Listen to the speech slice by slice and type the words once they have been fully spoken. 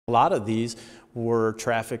A lot of these were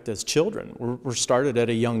trafficked as children, were started at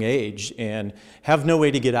a young age and have no way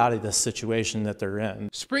to get out of the situation that they're in.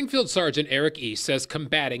 Springfield Sergeant Eric East says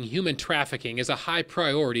combating human trafficking is a high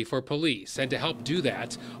priority for police, and to help do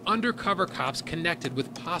that, undercover cops connected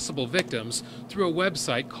with possible victims through a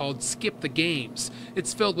website called Skip the Games.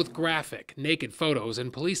 It's filled with graphic, naked photos,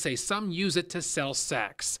 and police say some use it to sell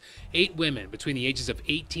sex. 8 women between the ages of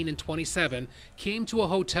 18 and 27 came to a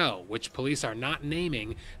hotel, which police are not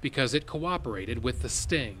naming because it cooperated with the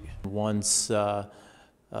sting. Once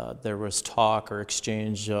there was talk or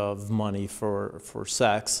exchange of money for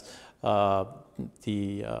sex,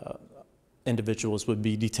 the individuals would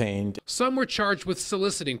be detained. Some were charged with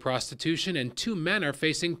soliciting prostitution, and 2 men are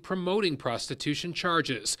facing promoting prostitution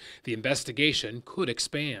charges. The investigation could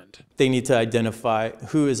expand. They need to identify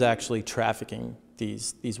who is actually trafficking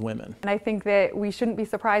these women. And I think that we shouldn't be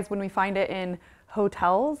surprised when we find it in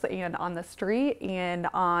hotels and on the street and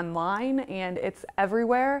online, and it's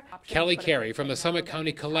everywhere. Kelly Carey from the Summit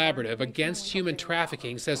County Collaborative Against Human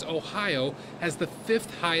Trafficking says Ohio has the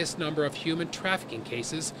 5th highest number of human trafficking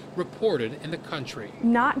cases reported in the country.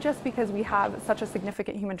 Not just because we have such a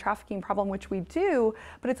significant human trafficking problem, which we do,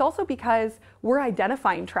 but it's also because we're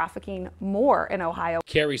identifying trafficking more in Ohio.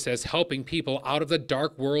 Carey says helping people out of the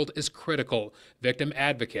dark world is critical. Victim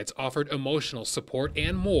advocates offered emotional support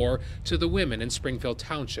and more to the women in Springfield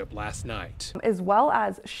Township last night. As well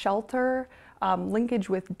as shelter, linkage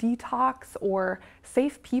with detox, or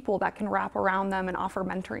safe people that can wrap around them and offer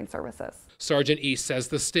mentoring services. Sergeant East says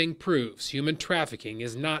the sting proves human trafficking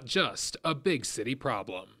is not just a big city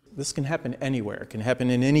problem. This can happen anywhere, it can happen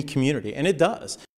in any community, and it does.